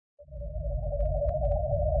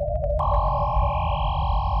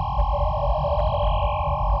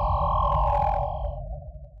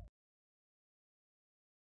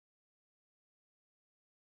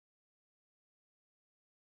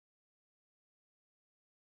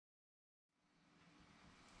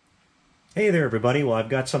Hey there, everybody. Well, I've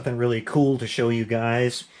got something really cool to show you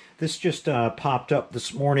guys. This just popped up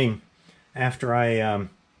this morning after I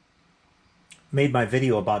made my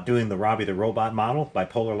video about doing the Robby the Robot model by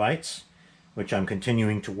Polar Lights, which I'm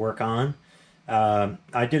continuing to work on.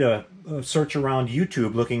 I did a search around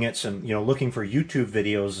YouTube looking at looking for YouTube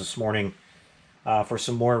videos this morning for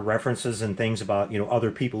some more references and things about,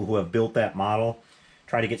 other people who have built that model.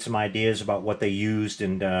 Try to get some ideas about what they used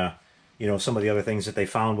and, some of the other things that they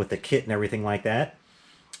found with the kit and everything like that.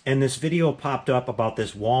 And this video popped up about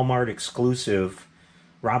this Walmart exclusive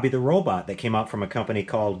Robby the Robot that came out from a company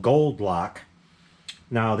called Gold Lock.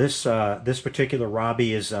 Now this particular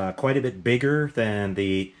Robby is quite a bit bigger than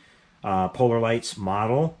the Polar Lights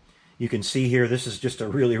model. You can see here this is just a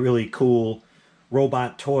really cool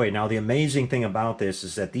robot toy. Now the amazing thing about this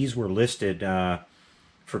is that these were listed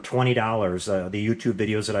for $20. The YouTube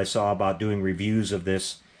videos that I saw about doing reviews of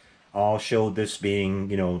this all showed this being,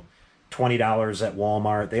 $20 at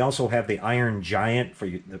Walmart. They also have the Iron Giant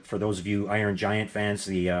for those of you Iron Giant fans,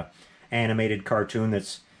 the animated cartoon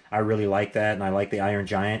I really like that, and I like the Iron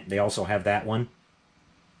Giant. They also have that one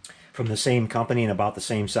from the same company and about the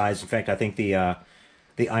same size. In fact, I think the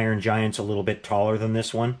Iron Giant's a little bit taller than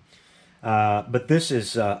this one. But this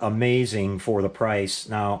is amazing for the price.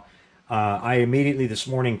 Now, I immediately this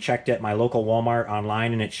morning checked at my local Walmart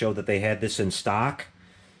online, and it showed that they had this in stock.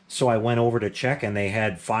 So I went over to check, and they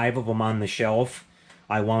had 5 of them on the shelf.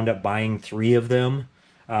 I wound up buying 3 of them.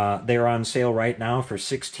 They're on sale right now for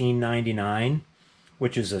 $16.99,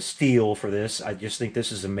 which is a steal for this. I just think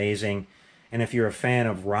this is amazing. And if you're a fan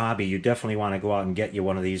of Robby, you definitely want to go out and get you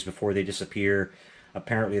one of these before they disappear.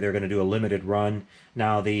 Apparently, they're going to do a limited run.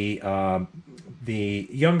 Now, the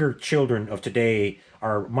younger children of today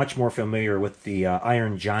are much more familiar with the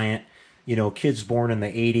Iron Giant. Kids born in the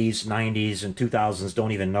 80s, 90s, and 2000s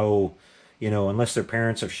don't even know, unless their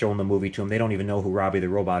parents have shown the movie to them, they don't even know who Robby the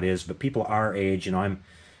Robot is. But people our age, I'm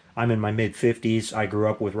in my mid-50s. I grew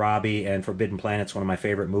up with Robby, and Forbidden Planet's one of my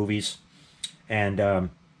favorite movies. And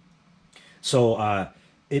so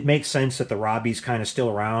it makes sense that the Robby's kind of still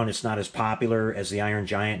around. It's not as popular as the Iron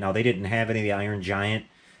Giant. Now, they didn't have any of the Iron Giant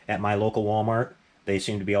at my local Walmart. They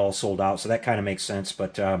seem to be all sold out, so that kind of makes sense.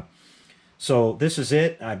 But so this is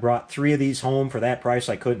it. I brought 3 of these home for that price.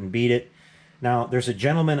 I couldn't beat it. Now, there's a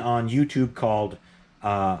gentleman on YouTube called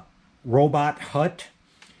Robot Hut,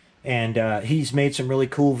 and he's made some really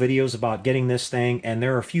cool videos about getting this thing, and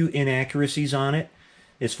there are a few inaccuracies on it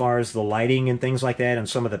as far as the lighting and things like that, and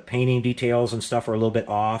some of the painting details and stuff are a little bit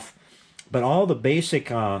off. But all the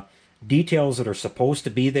basic details that are supposed to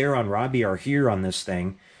be there on Robby are here on this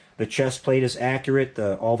thing. The chest plate is accurate.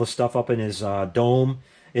 All the stuff up in his dome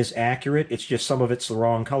is accurate. It's just some of it's the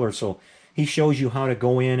wrong color. So he shows you how to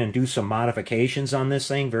go in and do some modifications on this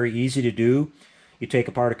thing. Very easy to do. You take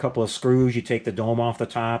apart a couple of screws, you take the dome off the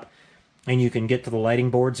top, and you can get to the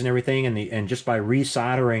lighting boards and everything. And just by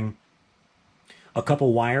resoldering a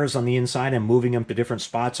couple wires on the inside and moving them to different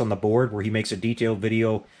spots on the board, where he makes a detailed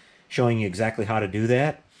video showing you exactly how to do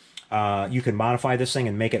that, you can modify this thing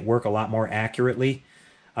and make it work a lot more accurately.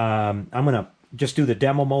 I'm going to just do the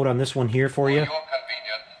demo mode on this one here for you.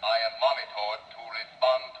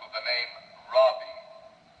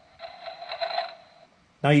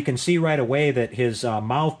 Now you can see right away that his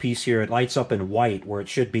mouthpiece here, it lights up in white where it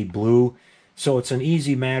should be blue. So it's an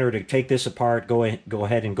easy matter to take this apart, go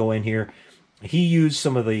ahead and go in here. He used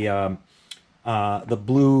some of the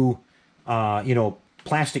blue,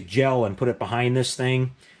 plastic gel and put it behind this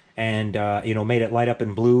thing, and made it light up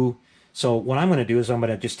in blue. So what I'm going to do is I'm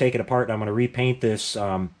going to just take it apart, and I'm going to repaint this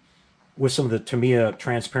with some of the Tamiya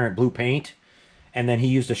transparent blue paint. And then he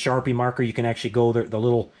used a Sharpie marker. You can actually go the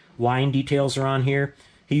little line details are on here.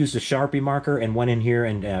 He used a Sharpie marker and went in here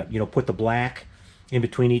and put the black in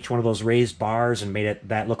between each one of those raised bars and made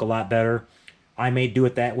that look a lot better. I may do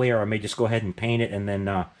it that way, or I may just go ahead and paint it and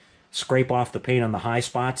then scrape off the paint on the high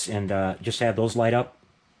spots and just have those light up.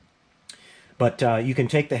 But you can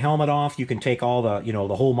take the helmet off. You can take all the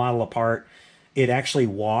the whole model apart. It actually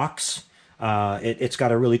walks. It's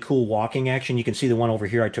got a really cool walking action. You can see the one over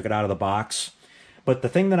here. I took it out of the box. But the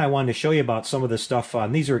thing that I wanted to show you about some of this stuff,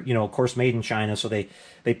 and these are, of course, made in China, so they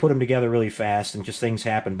put them together really fast, and just things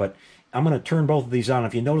happen. But I'm going to turn both of these on.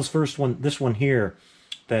 If you notice this one here,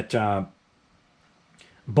 that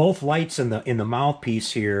both lights in the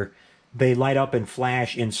mouthpiece here, they light up and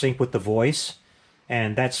flash in sync with the voice,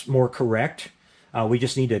 and that's more correct. We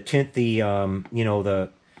just need to tint the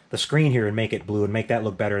the screen here and make it blue and make that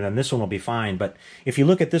look better, and then this one will be fine. But if you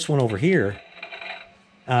look at this one over here,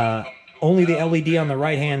 only the LED on the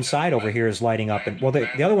right-hand side over here is lighting up. And well,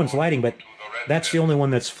 the other one's lighting, but that's the only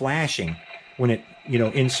one that's flashing when it you know,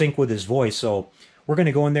 in sync with his voice. So we're going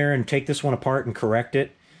to go in there and take this one apart and correct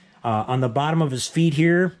it. On the bottom of his feet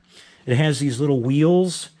here, it has these little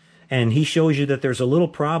wheels, and he shows you that there's a little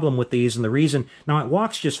problem with these, and the reason, now it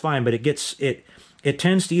walks just fine, but it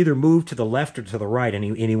tends to either move to the left or to the right, and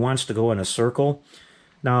he wants to go in a circle.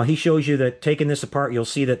 Now he shows you that taking this apart, you'll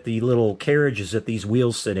see that the little carriages that these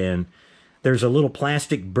wheels sit in, there's a little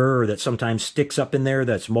plastic burr that sometimes sticks up in there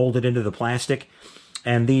that's molded into the plastic,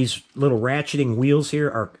 and these little ratcheting wheels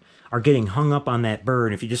here are getting hung up on that burr,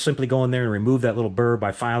 and if you just simply go in there and remove that little burr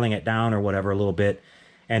by filing it down or whatever a little bit,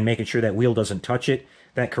 and making sure that wheel doesn't touch it,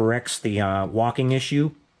 that corrects the walking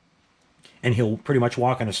issue, and he'll pretty much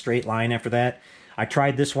walk in a straight line after that. I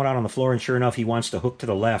tried this one out on the floor, and sure enough, he wants to hook to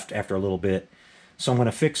the left after a little bit. So I'm going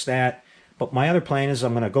to fix that. But my other plan is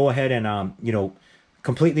I'm going to go ahead and, you know,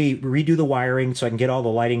 completely redo the wiring so I can get all the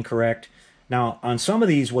lighting correct. Now, on some of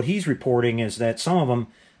these, what he's reporting is that some of them,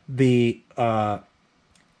 the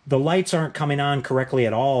lights aren't coming on correctly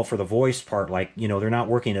at all for the voice part. Like, you know, they're not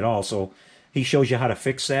working at all. So he shows you how to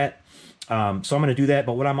fix that. So I'm going to do that.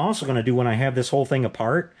 But what I'm also going to do when I have this whole thing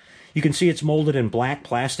apart, you can see it's molded in black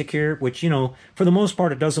plastic here, which, you know, for the most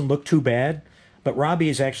part, it doesn't look too bad. But Robby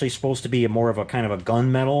is actually supposed to be more of a kind of a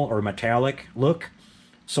gunmetal or metallic look.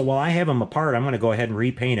 So while I have him apart, I'm going to go ahead and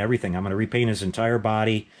repaint everything. I'm going to repaint his entire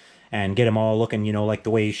body and get him all looking, you know, like the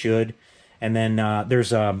way he should. And then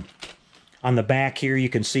there's on the back here, you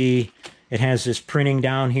can see it has this printing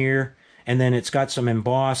down here. And then it's got some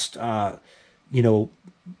embossed, you know,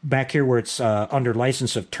 back here where it's under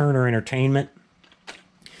license of Turner Entertainment,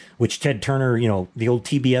 which Ted Turner, you know, the old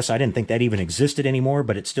TBS, I didn't think that even existed anymore,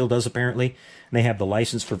 but it still does apparently. And they have the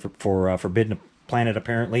license for Forbidden Planet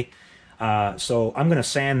apparently. So I'm going to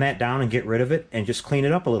sand that down and get rid of it and just clean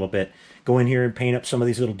it up a little bit. Go in here and paint up some of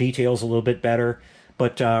these little details a little bit better.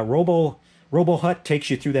 But Robo Hut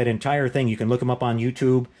takes you through that entire thing. You can look him up on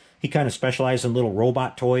YouTube. He kind of specializes in little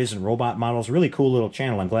robot toys and robot models. Really cool little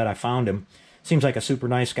channel. I'm glad I found him. Seems like a super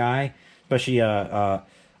nice guy, especially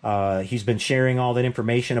he's been sharing all that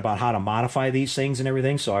information about how to modify these things and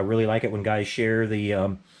everything. So I really like it when guys share the,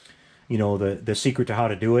 you know, the secret to how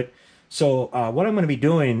to do it. So what I'm going to be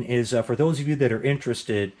doing is, for those of you that are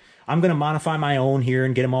interested, I'm going to modify my own here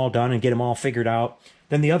and get them all done and get them all figured out.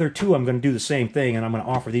 Then the other two, I'm going to do the same thing, and I'm going to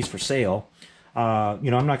offer these for sale. You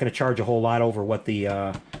know, I'm not going to charge a whole lot over what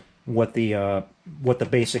the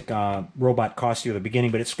basic robot costs you at the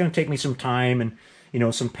beginning, but it's going to take me some time and, you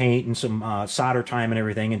know, some paint and some solder time and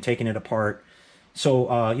everything, and taking it apart.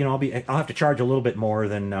 So you know, I'll have to charge a little bit more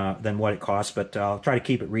than what it costs, but I'll try to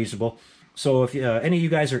keep it reasonable. So if any of you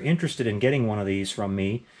guys are interested in getting one of these from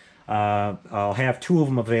me, I'll have 2 of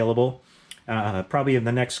them available probably in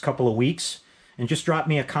the next couple of weeks, and just drop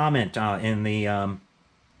me a comment in the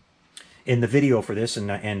video for this,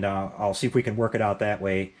 and I'll see if we can work it out that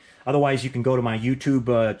way. Otherwise, you can go to my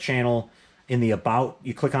YouTube channel. In the About,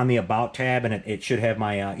 you click on the About tab, and it should have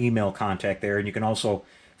my email contact there. And you can also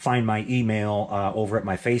find my email over at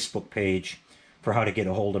my Facebook page for how to get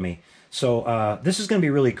a hold of me. So this is going to be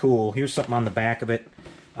really cool. Here's something on the back of it.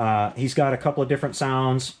 He's got a couple of different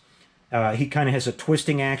sounds. He kind of has a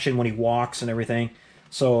twisting action when he walks and everything.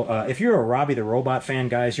 So if you're a Robby the Robot fan,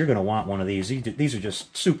 guys, you're going to want one of these. These are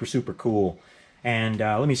just super, super cool. And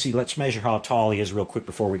let me see. Let's measure how tall he is real quick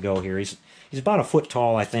before we go here. He's about a foot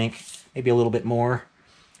tall, I think. Maybe a little bit more.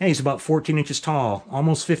 Hey, he's about 14 inches tall,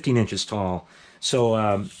 almost 15 inches tall.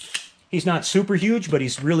 So he's not super huge, but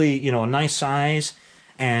he's really, you know, a nice size.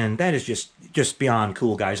 And that is just beyond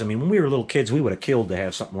cool, guys. I mean, when we were little kids, we would have killed to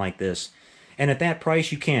have something like this. And at that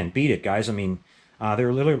price, you can't beat it, guys. I mean,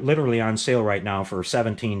 they're literally on sale right now for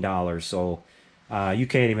 $17. So you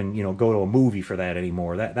can't even, you know, go to a movie for that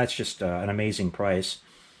anymore. That's just an amazing price.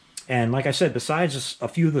 And like I said, besides a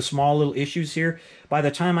few of the small little issues here, by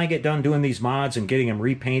the time I get done doing these mods and getting them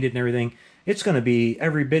repainted and everything, it's going to be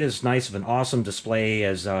every bit as nice of an awesome display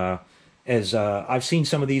as I've seen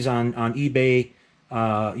some of these on eBay,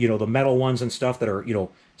 you know, the metal ones and stuff that are, you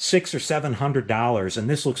know, $600 or $700, and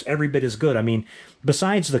this looks every bit as good. I mean,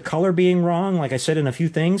 besides the color being wrong, like I said in a few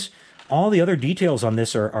things, all the other details on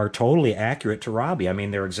this are totally accurate to Robby. I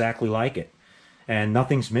mean, they're exactly like it, and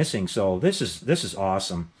nothing's missing. So this is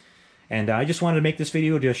awesome. And I just wanted to make this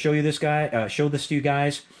video to show you this guy, show this to you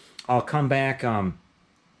guys. I'll come back. I'm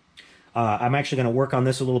actually going to work on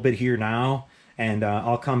this a little bit here now, and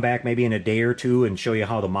I'll come back maybe in a day or two and show you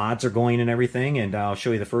how the mods are going and everything. And I'll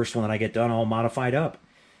show you the first one that I get done all modified up.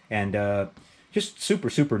 And just super,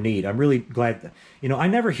 super neat. I'm really glad. You know, I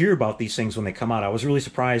never hear about these things when they come out. I was really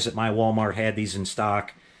surprised that my Walmart had these in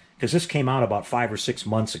stock, because this came out about 5 or 6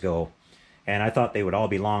 months ago. And I thought they would all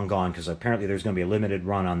be long gone, because apparently there's going to be a limited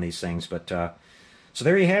run on these things. But So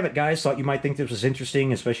there you have it, guys. Thought you might think this was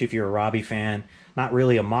interesting, especially if you're a Robby fan. Not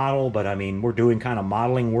really a model, but I mean, we're doing kind of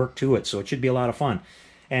modeling work to it, so it should be a lot of fun.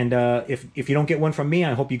 And if you don't get one from me,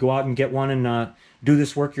 I hope you go out and get one and do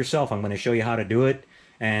this work yourself. I'm going to show you how to do it.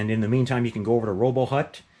 And in the meantime, you can go over to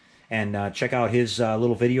RoboHut and check out his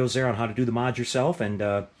little videos there on how to do the mod yourself. And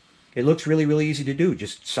it looks really, really easy to do.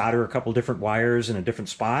 Just solder a couple different wires in a different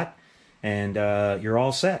spot, and you're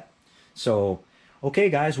all set. So, okay,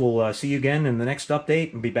 guys, we'll see you again in the next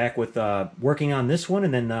update and be back with working on this one,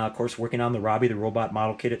 and then, of course, working on the Robby the Robot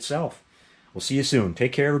model kit itself. We'll see you soon.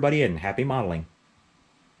 Take care, everybody, and happy modeling.